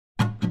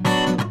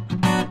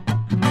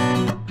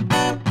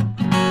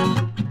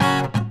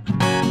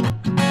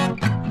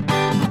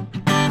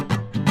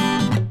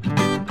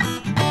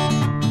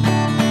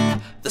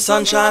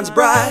sun shines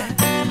bright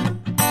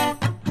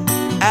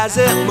as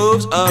it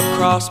moves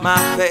across my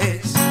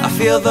face. I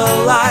feel the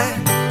light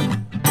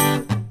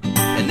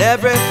and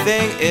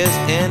everything is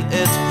in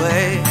its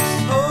place.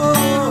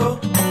 Oh,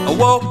 I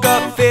woke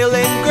up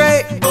feeling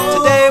great.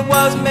 Today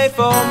was made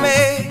for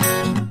me,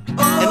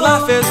 and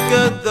life is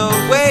good the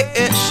way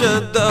it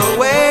should, the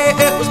way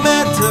it was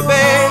meant to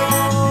be.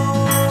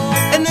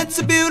 And it's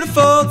a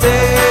beautiful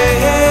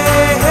day.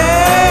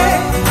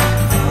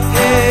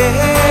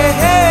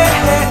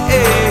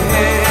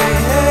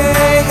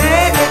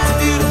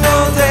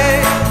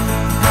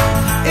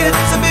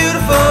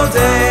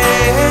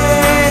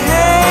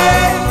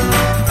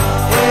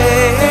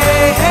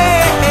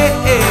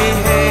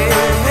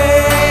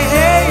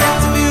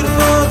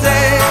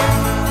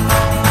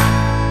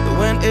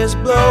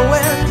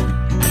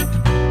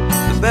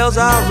 Bells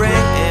are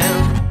ringing,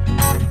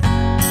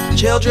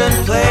 children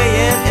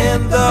playing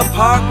in the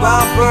park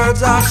while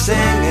birds are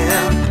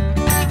singing.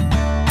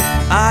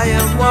 I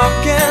am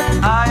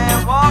walking,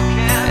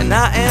 and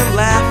I am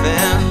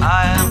laughing,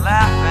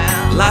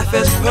 Life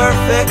is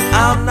perfect,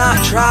 I'm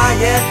not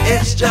trying,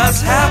 it's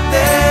just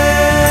happening.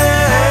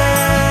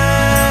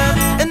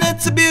 And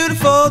it's a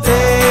beautiful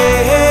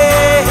day.